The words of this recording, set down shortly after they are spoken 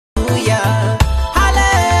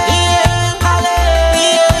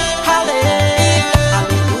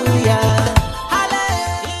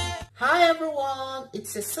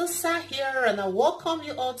here and I welcome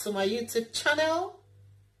you all to my YouTube channel.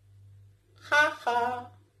 Ha ha.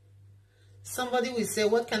 Somebody will say,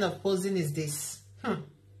 what kind of posing is this?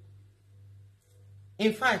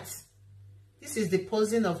 In fact, this is the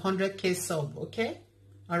posing of 100k sub, okay?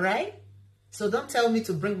 All right? So don't tell me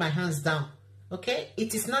to bring my hands down, okay?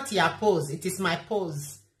 It is not your pose, it is my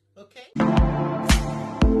pose, okay? I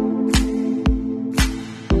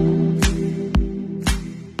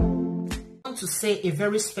want to say a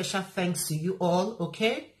very special thanks to you all,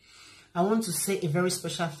 okay? I want to say a very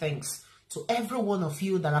special thanks to every one of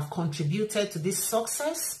you that have contributed to this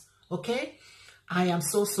success, okay? I am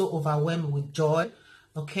so overwhelmed with joy,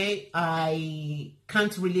 okay? I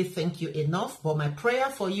can't really thank you enough, but my prayer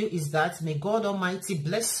for you is that may God Almighty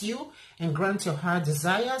bless you and grant your heart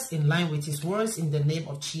desires in line with his words in the name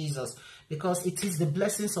of Jesus. Because it is the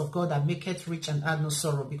blessings of God that make it rich and add no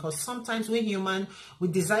sorrow. Because sometimes we human, we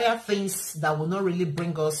desire things that will not really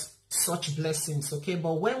bring us such blessings, okay?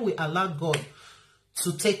 But when we allow God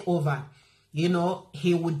to take over, you know,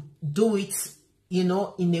 he would do it, you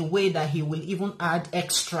know, in a way that he will even add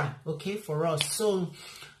extra, okay, for us. So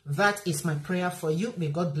that is my prayer for you. May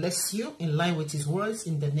God bless you in line with his words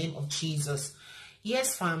in the name of Jesus.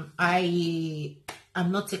 Yes, fam, I'm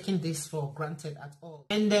not taking this for granted at all.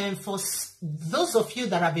 And then for those of you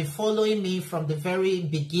that have been following me from the very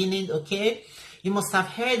beginning, okay, you must have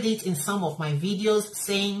heard it in some of my videos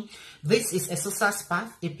saying this is Esosa's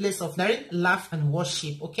Path, a place of learning, laugh, and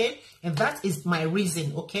worship, okay? And that is my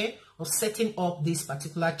reason, okay, of setting up this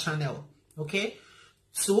particular channel, okay?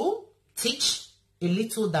 To teach a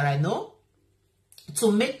little that I know, to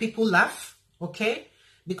make people laugh, okay?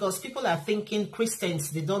 Because people are thinking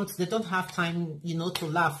Christians, they don't have time, you know, to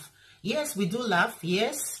laugh. Yes, we do laugh.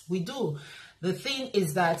 Yes, we do. The thing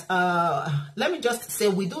is that, let me just say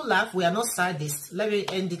we do laugh. We are not sadists. Let me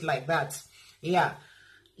end it like that. Yeah.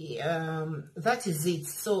 That is it.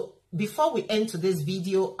 So before we end today's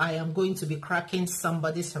video, I am going to be cracking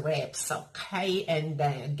somebody's ribs, okay? And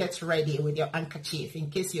get ready with your handkerchief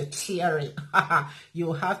in case you're tearing.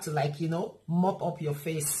 You have to, like, you know, mop up your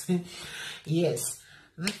face. Yes.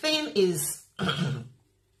 The thing is,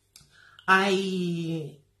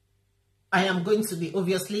 I am going to be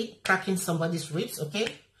obviously cracking somebody's ribs, okay?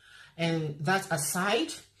 And that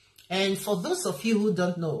aside, and for those of you who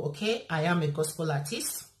don't know, okay, I am a gospel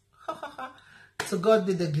artist. To God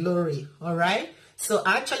be the glory, all right? So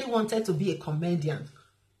I actually wanted to be a comedian,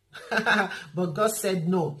 but God said,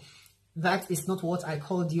 no, that is not what I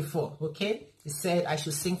called you for, okay? He said I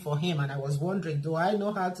should sing for him, and I was wondering, do I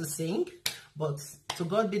know how to sing? But to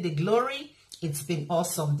God be the glory. It's been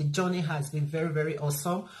awesome. The journey has been very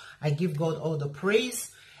awesome. I give God all the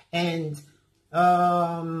praise. And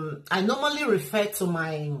I normally refer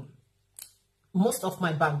to most of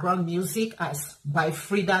my background music as by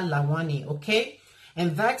Frida Lawani, okay?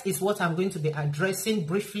 And that is what I'm going to be addressing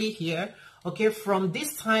briefly here. Okay, from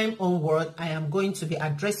this time onward, I am going to be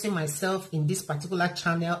addressing myself in this particular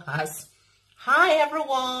channel as, hi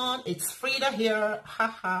everyone, it's Frida here. Ha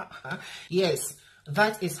ha ha. Yes,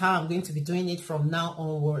 that is how I'm going to be doing it from now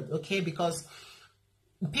onward, okay? Because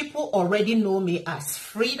people already know me as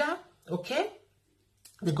Frida, okay?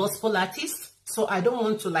 The gospel artist. So I don't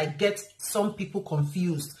want to like get some people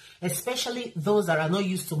confused, especially those that are not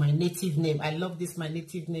used to my native name. I love this, my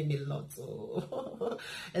native name a lot. So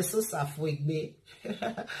it's so with me.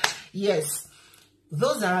 Yes.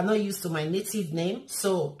 Those that are not used to my native name,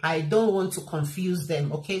 so I don't want to confuse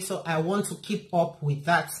them, okay? So I want to keep up with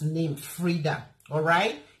that name, Frida, all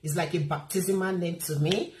right? It's like a baptismal name to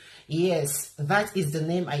me. Yes, that is the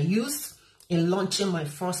name I used in launching my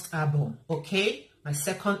first album, okay? My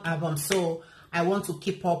second album, so I want to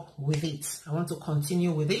keep up with it. I want to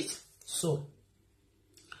continue with it, so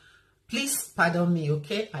please pardon me,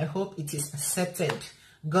 okay? I hope it is accepted.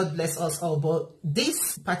 God bless us all, but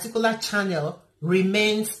this particular channel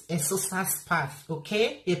remains Esosa's Path,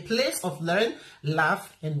 okay? A place of learn,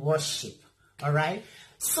 laugh, and worship, all right?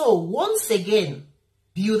 So once again,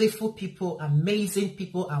 beautiful people, amazing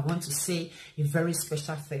people, I want to say a very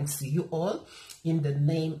special thanks to you all in the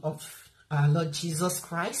name of our Lord Jesus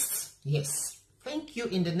Christ. Yes, thank you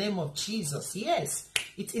in the name of Jesus. Yes,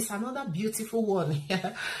 it is another beautiful one.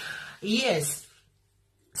 Yes,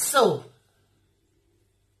 so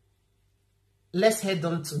let's head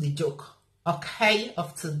on to the joke, okay,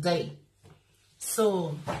 of today.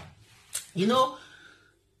 So, you know,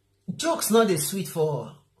 jokes not the sweet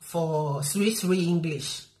for sweet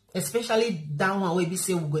English, especially that one where we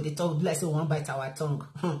say we go the talk like say one bite our tongue.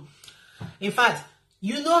 In fact,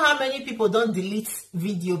 you know how many people don't delete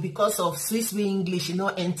video because of sweet English, you know,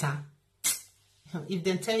 enter. If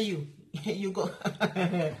they tell you, you go.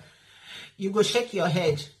 You go shake your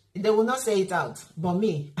head. They will not say it out. But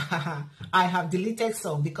me, I have deleted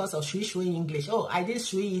some because of shui English. Oh, I didn't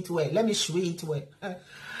shui it well. Let me shui it well.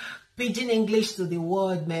 Pidgin English to the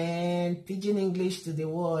world, man. Pidgin English to the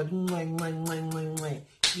world.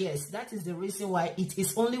 Yes, that is the reason why it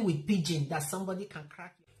is only with pidgin that somebody can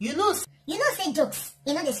crack. You know, say jokes.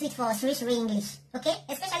 You know, they sweet for shui English. Okay?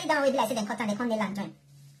 Especially down with like say they cut and they come the land join.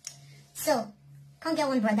 So, come get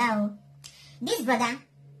one brother. Oh. This brother,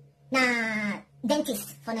 na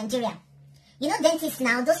dentist for Nigeria. You know dentists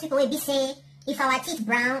now, those people will be say, if our teeth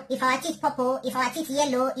brown, if our teeth purple, if our teeth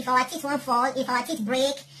yellow, if our teeth won't fall, if our teeth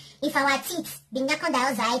break, if our teeth be carbon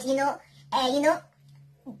dioxide, you know,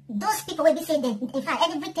 those people will be saying them. In fact,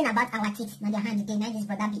 everything about our teeth, now their hand, they know this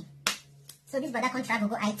brother be. So this brother can't travel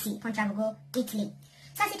go IT, can't travel go Italy.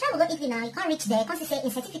 So as he travel go Italy now, he can't reach there, can't say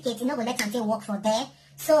in certificate, you know, go let something work for there.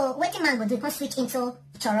 So waiting man go do, he can't switch into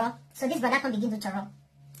choro. So this brother can begin to choro.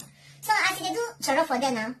 So as they do choro for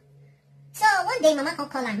them now, so one day mama can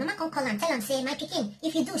call him, tell him, say, my pikin,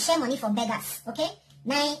 if you do, share money for beggars, okay?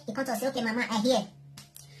 Now he come to say, okay mama, I hear.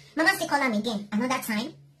 Mama still call him again, another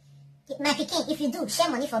time. My pikin, if you do, share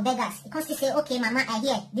money for beggars. He comes to say, okay mama, I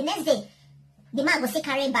hear. The next day, the man go say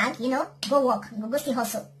carry bag, you know, go work, go see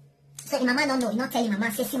hustle. So the mama don't know, he not tell him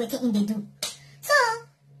mama, say see what in they do. So,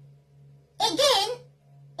 again,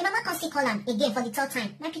 the mama can still call him again for the third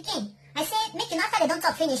time. My pikin, I say, make you after they don't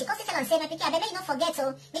talk finish. He can't tell and say, my pikin, I bet you not forget,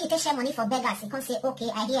 so make you take share money for beggars. He can't say, okay,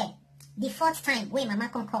 I hear. The fourth time, where mama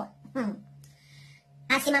can call.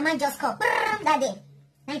 As the mama just call, that day,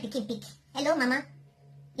 now pikin pick. Hello, mama.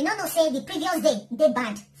 You know, no say the previous day, they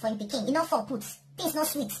bad for him pikin. You know, for puts. Things not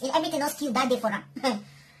sweet. Everything not skill that day for her.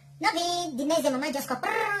 Now be the next day, mama just call.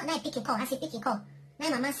 Now pikin call. I say, pikin call. Now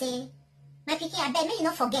mama say, my pikin, I bet, may you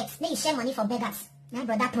not forget. May you share money for beggars. Now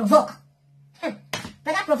brother provoke.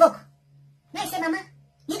 Brother provoke. Now I say, mama,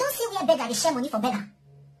 you don't see where beggar, they share money for beggar.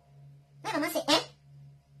 Now mama say, eh?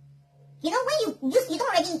 You know, when you don't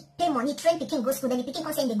already pay money, train pikin go school, then the pikin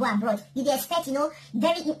come say they go abroad. You dey expect, you know, in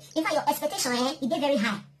fact, your expectation, it be very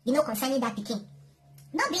high, you know, concerning that pikin.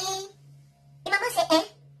 No be, the mama say, eh?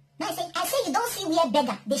 Now I say you don't see where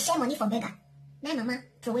beggar, they share money for beggar. Now mama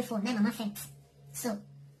throw away phone, now mama faint. So,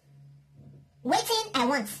 waiting I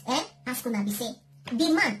want, ask una be say,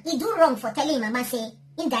 the man, he do wrong for telling mama say,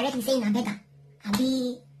 indirectly saying a beggar.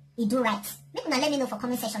 Abi, he do right. Make una let me know for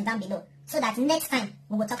comment section down below, so that next time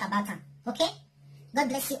we will talk about them. Okay? God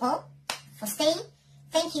bless you all for staying.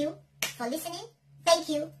 Thank you for listening. Thank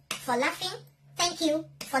you for laughing. Thank you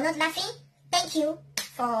for not laughing. Thank you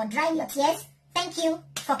for drying your tears. Thank you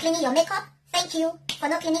for cleaning your makeup. Thank you for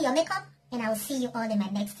not cleaning your makeup. And I will see you all in my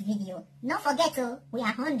next video. Don't forget to, we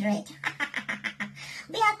are 100.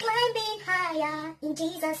 We are climbing higher in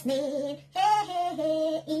Jesus' name. Hey, hey,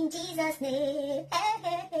 hey, in Jesus' name. Hey,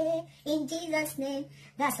 hey, hey, in Jesus' name.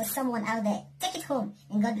 That's for someone out there. Take it home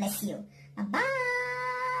and God bless you. Bye-bye.